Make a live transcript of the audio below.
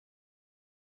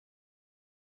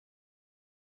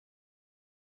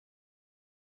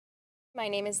My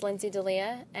name is Lindsey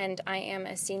and I am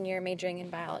a senior majoring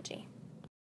in biology.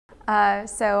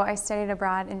 So I studied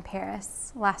abroad in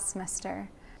Paris last semester.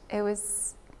 It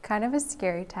was kind of a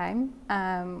scary time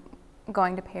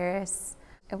going to Paris.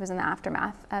 It was in the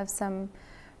aftermath of some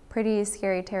pretty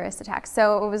scary terrorist attacks.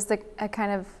 So it was a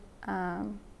kind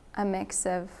of a mix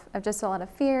of just a lot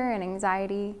of fear and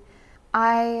anxiety.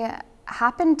 I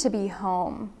happened to be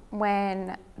home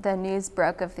when the news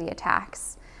broke of the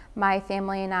attacks. My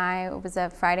family and I, it was a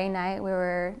Friday night, we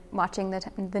were watching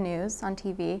the news on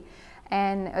TV,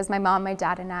 and it was my mom, my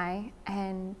dad, and I,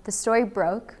 and the story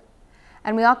broke,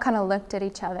 and we all kind of looked at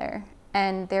each other,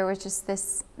 and there was just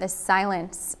this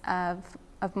silence of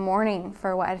mourning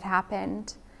for what had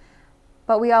happened.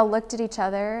 But we all looked at each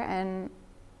other, and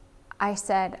I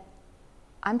said,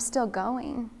 "I'm still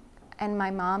going." And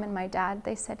my mom and my dad,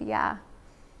 they said,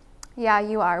 Yeah,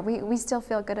 you are. We still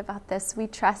feel good about this. We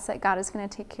trust that God is going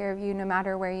to take care of you no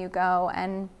matter where you go.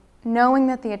 And knowing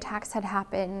that the attacks had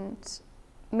happened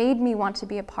made me want to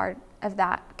be a part of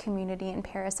that community in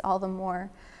Paris all the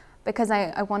more, because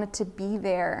I wanted to be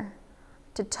there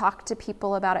to talk to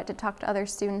people about it, to talk to other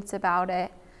students about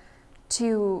it,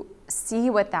 to see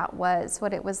what that was,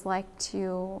 what it was like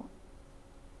to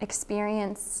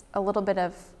experience a little bit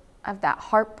of that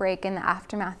heartbreak in the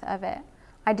aftermath of it.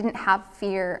 I didn't have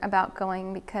fear about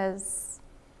going because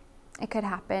it could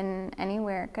happen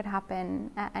anywhere, it could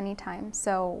happen at any time.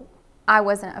 So I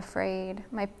wasn't afraid.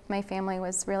 My family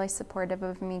was really supportive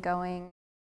of me going.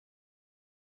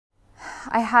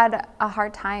 I had a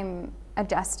hard time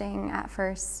adjusting at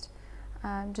first,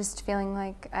 just feeling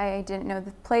like I didn't know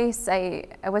the place, I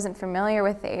wasn't familiar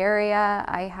with the area.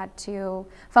 I had to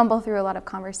fumble through a lot of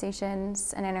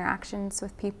conversations and interactions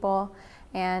with people.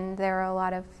 And there were a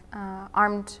lot of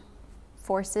armed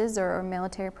forces or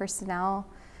military personnel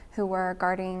who were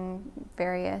guarding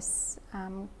various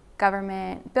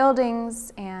government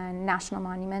buildings and national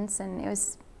monuments, and it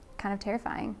was kind of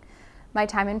terrifying. My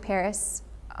time in Paris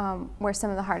were some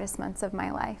of the hardest months of my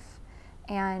life,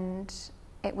 and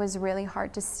it was really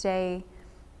hard to stay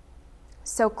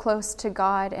so close to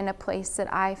God in a place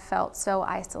that I felt so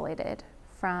isolated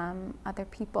from other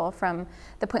people, from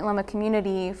the Point Loma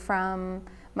community, from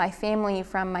my family,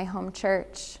 from my home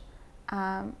church.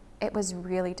 It was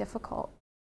really difficult.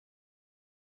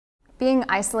 Being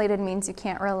isolated means you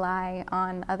can't rely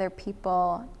on other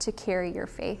people to carry your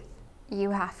faith.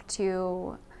 You have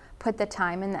to put the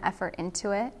time and the effort into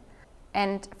it.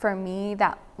 And for me,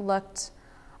 that looked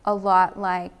a lot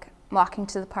like walking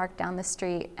to the park down the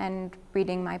street and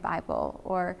reading my Bible,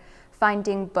 or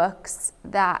finding books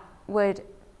that would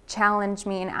challenge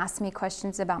me and ask me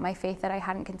questions about my faith that I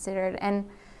hadn't considered. And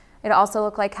it also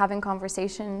looked like having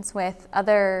conversations with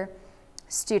other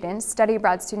students, study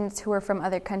abroad students who were from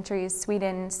other countries,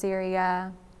 Sweden,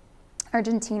 Syria,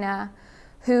 Argentina,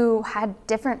 who had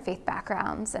different faith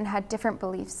backgrounds and had different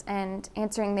beliefs, and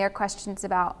answering their questions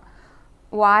about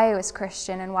why I was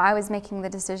Christian and why I was making the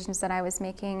decisions that I was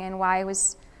making, and why I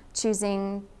was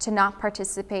choosing to not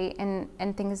participate in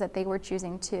things that they were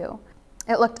choosing to.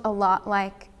 It looked a lot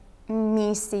like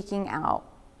me seeking out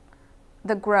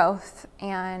the growth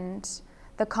and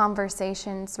the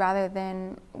conversations rather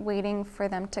than waiting for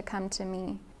them to come to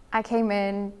me. I came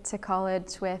into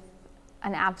college with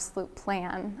an absolute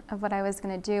plan of what I was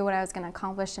going to do, what I was going to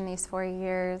accomplish in these 4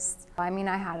 years. I mean,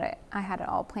 I had it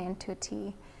all planned to a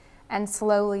T. And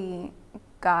slowly,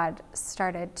 God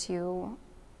started to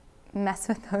mess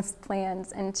with those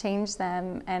plans and change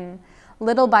them. And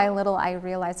little by little, I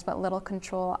realized what little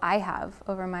control I have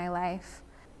over my life.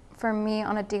 For me,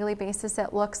 on a daily basis,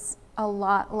 it looks a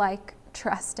lot like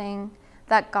trusting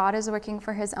that God is working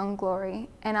for His own glory,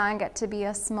 and I get to be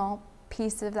a small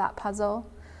piece of that puzzle.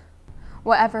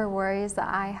 Whatever worries that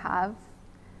I have,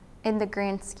 in the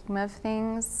grand scheme of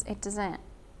things, it doesn't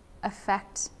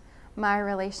affect my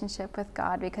relationship with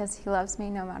God, because He loves me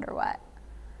no matter what.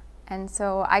 And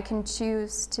so I can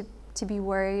choose to be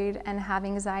worried and have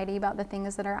anxiety about the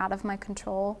things that are out of my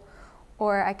control,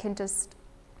 or I can just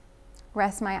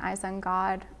rest my eyes on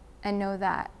God and know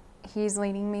that He's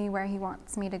leading me where He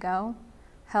wants me to go.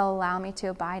 He'll allow me to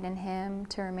abide in Him,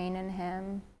 to remain in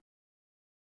Him.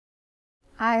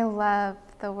 I love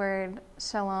the word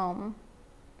shalom,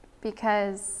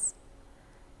 because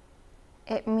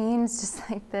it means just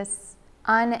like this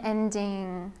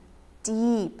unending,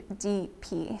 deep, deep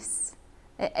peace.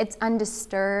 It's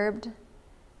undisturbed,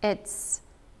 it's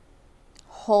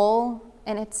whole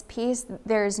in its peace.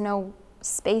 There's no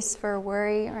space for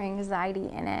worry or anxiety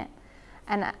in it.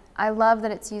 And I love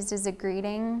that it's used as a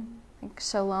greeting, like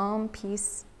shalom,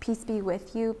 peace be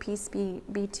with you, peace be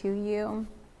to you.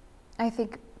 I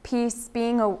think Peace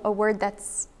being a word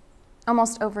that's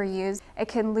almost overused, it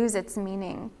can lose its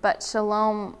meaning, but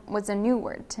shalom was a new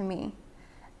word to me.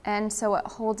 And so it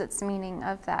holds its meaning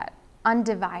of that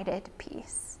undivided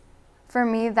peace. For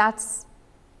me, that's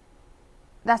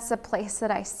the place that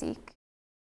I seek.